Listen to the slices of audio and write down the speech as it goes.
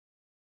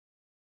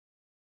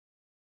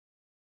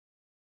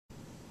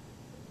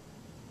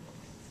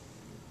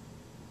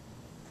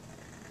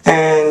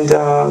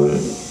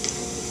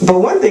And but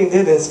one thing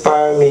did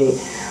inspire me.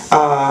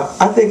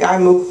 I think I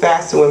move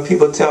faster when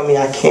people tell me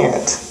I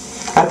can't.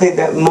 I think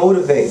that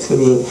motivates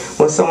me.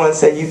 When someone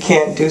says you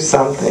can't do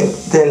something,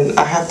 then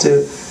I have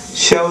to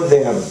show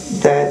them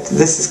that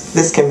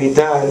this can be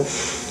done.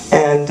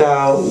 And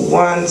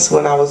once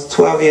when I was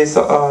 14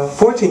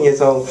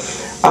 years old,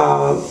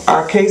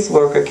 our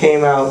caseworker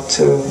came out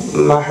to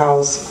my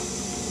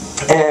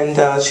house,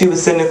 and she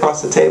was sitting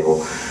across the table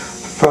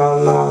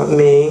from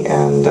me,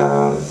 and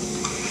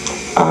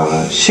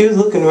she was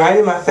looking right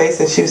in my face,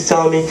 and she was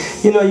telling me,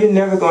 you know, you're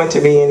never going to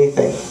be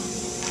anything.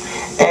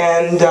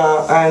 And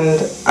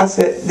I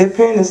said, they're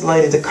paying this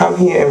lady to come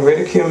here and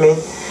ridicule me,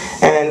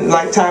 and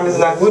like time is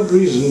not. What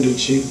reason did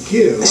she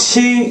give?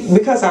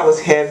 Because I was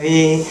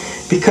heavy,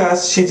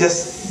 because she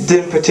just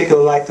didn't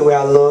particularly like the way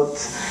I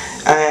looked,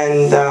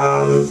 and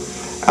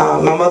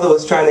my mother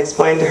was trying to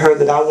explain to her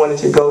that I wanted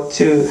to go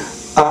to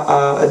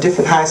a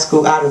different high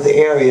school out of the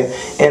area,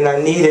 and I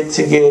needed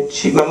to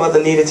get. My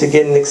mother needed to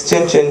get an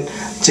extension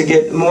to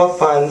get more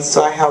funds,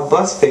 so I had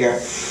bus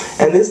fare.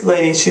 And this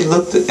lady, she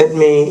looked at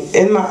me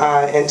in my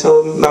eye and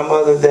told my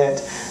mother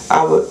that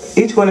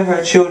each one of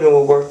her children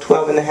were worth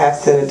 12.5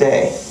 cents a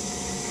day.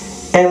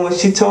 And when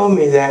she told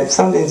me that,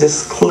 something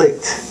just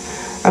clicked.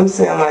 I'm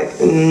saying, like,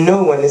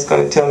 no one is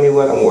going to tell me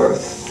what I'm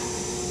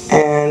worth.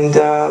 And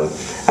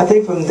I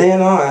think from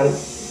then on,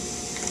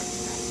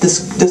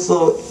 this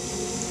little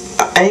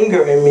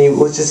anger in me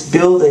was just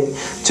building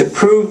to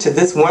prove to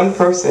this one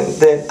person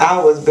that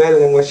I was better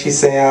than what she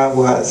said I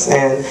was,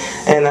 and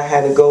I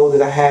had a goal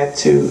that I had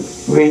to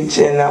reach,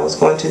 and I was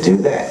going to do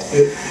that.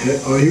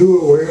 Are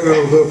you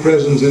aware of her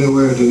presence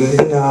anywhere today?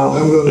 No.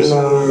 I'm going to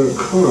send her a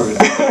card.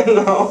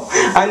 No,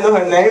 I know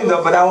her name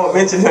though, but I won't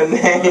mention her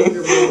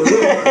name.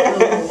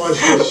 Watch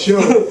the show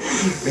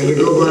and to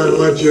go by and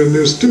watch your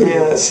new studio.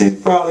 Yeah, she's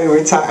probably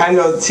retired. I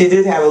know she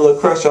did have a little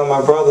crush on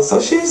my brother,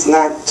 so she's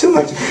not too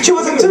much. She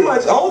wasn't too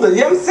much older.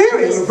 Yeah, I'm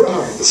serious. She had a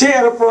problem. She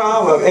had a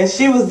problem, and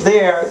she was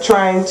there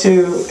trying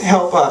to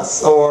help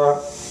us,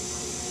 or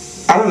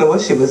I don't know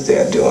what she was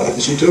there doing.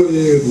 She told you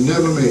you'd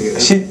never make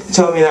it. She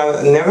told me that I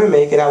would never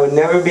make it. I would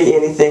never be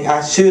anything.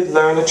 I should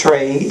learn a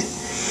trade,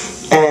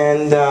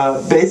 and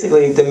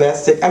basically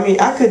domestic. I mean,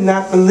 I could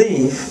not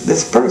believe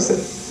this person.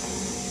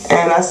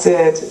 And I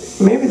said,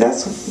 maybe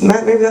that's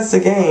the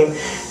game.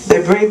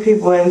 They bring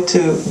people in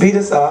to beat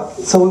us up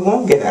so we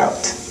won't get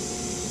out.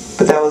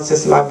 But that was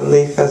just my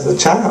belief as a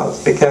child,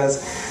 because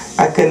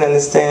I couldn't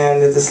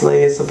understand that this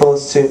lady is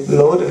supposed to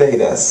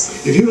motivate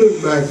us. If you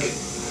look back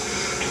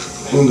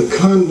on the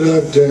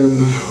conduct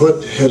and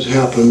what has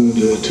happened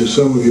to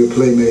some of your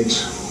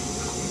playmates,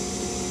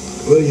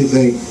 what do you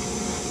think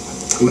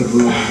went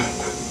wrong?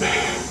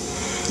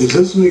 Is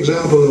this an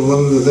example of one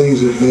of the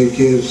things that made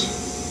kids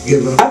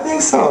give up? I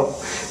think so,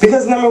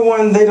 because number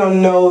one, they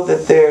don't know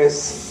that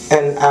there's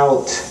an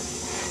out.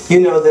 You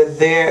know, that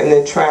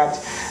they're trapped.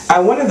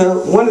 One of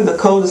the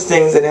coldest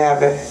things that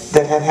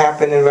had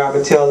happened in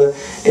Robert Taylor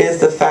is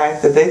the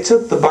fact that they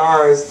took the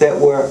bars that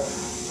were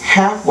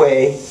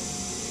halfway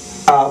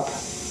up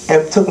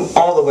and took them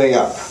all the way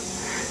up.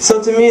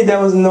 So to me, that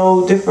was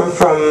no different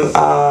from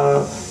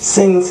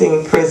Sing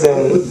Sing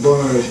prison. What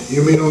bars?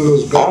 You mean on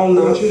those back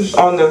porches?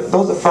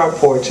 Those are front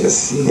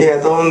porches. Mm-hmm.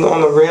 Yeah,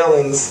 on the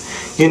railings.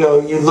 You know,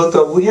 you looked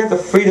up. We had the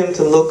freedom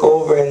to look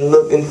over and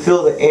look and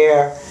feel the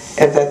air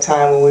at that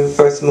time when we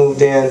first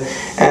moved in,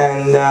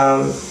 and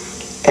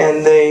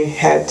they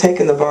had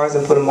taken the bars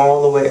and put them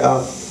all the way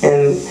up.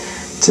 And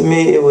to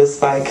me, it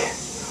was like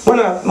one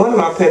of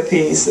my pet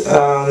peeves.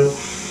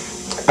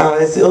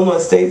 It's the Illinois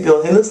State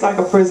Building. It looks like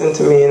a prison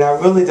to me, and I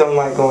really don't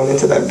like going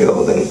into that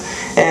building.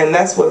 And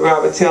that's what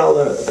Robert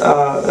Taylor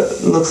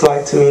looks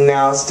like to me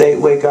now,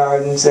 Stateway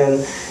Gardens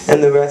and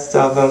the rest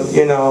of them.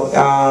 You know,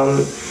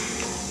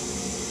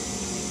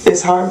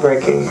 it's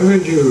heartbreaking. I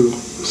heard you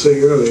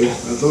say earlier,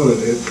 I thought I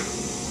did,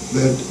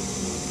 that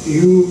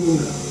you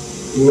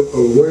were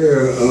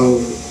aware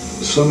of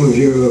some of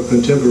your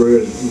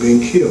contemporaries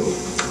being killed.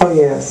 Oh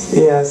yes,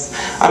 yes.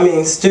 I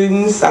mean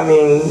students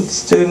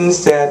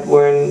that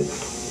were in,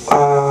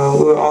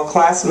 we were all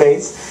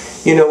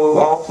classmates. You know, we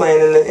were all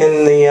playing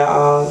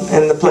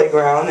in the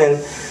playground, and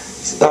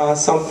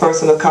some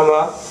person would come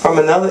up from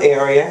another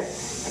area,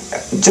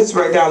 just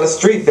right down the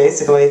street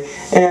basically,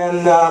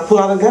 and pull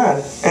out a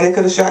gun. And they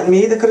could have shot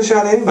me, they could have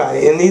shot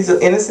anybody. And these are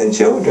innocent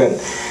children.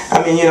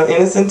 I mean, you know,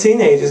 innocent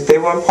teenagers. They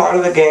weren't part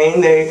of the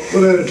gang.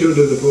 What attitude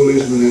did the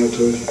policemen have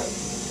towards you?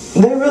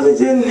 They really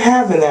didn't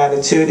have an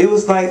attitude. It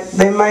was like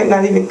they might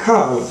not even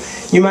come.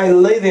 You might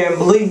lay there and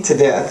bleed to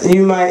death.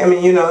 You might, I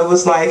mean, you know, it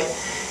was like,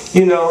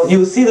 you know, you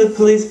would see the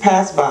police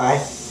pass by,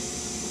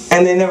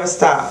 and they never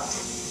stopped.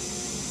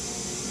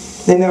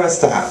 They never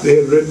stopped. They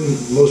had written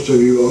most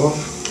of you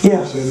off?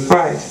 Yeah,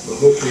 right.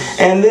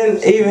 And then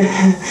even,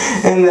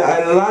 and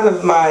a lot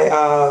of my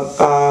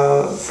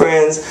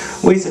friends,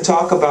 we used to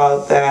talk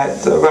about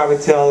that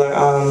Robert Taylor,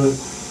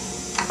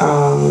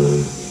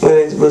 when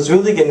it was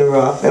really getting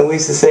rough, and we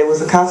used to say it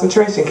was a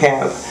concentration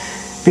camp,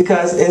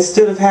 because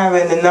instead of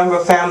having the number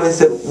of families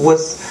that it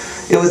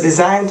was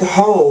designed to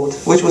hold,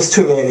 which was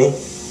too many,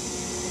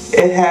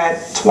 it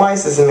had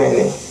twice as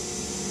many.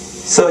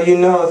 So you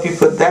know, if you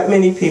put that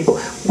many people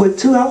with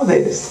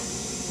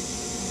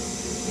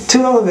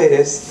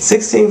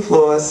 16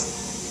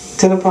 floors,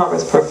 10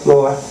 apartments per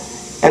floor,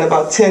 and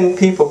about 10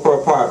 people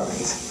per apartment.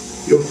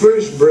 Your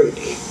first break,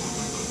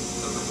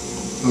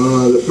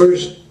 the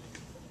first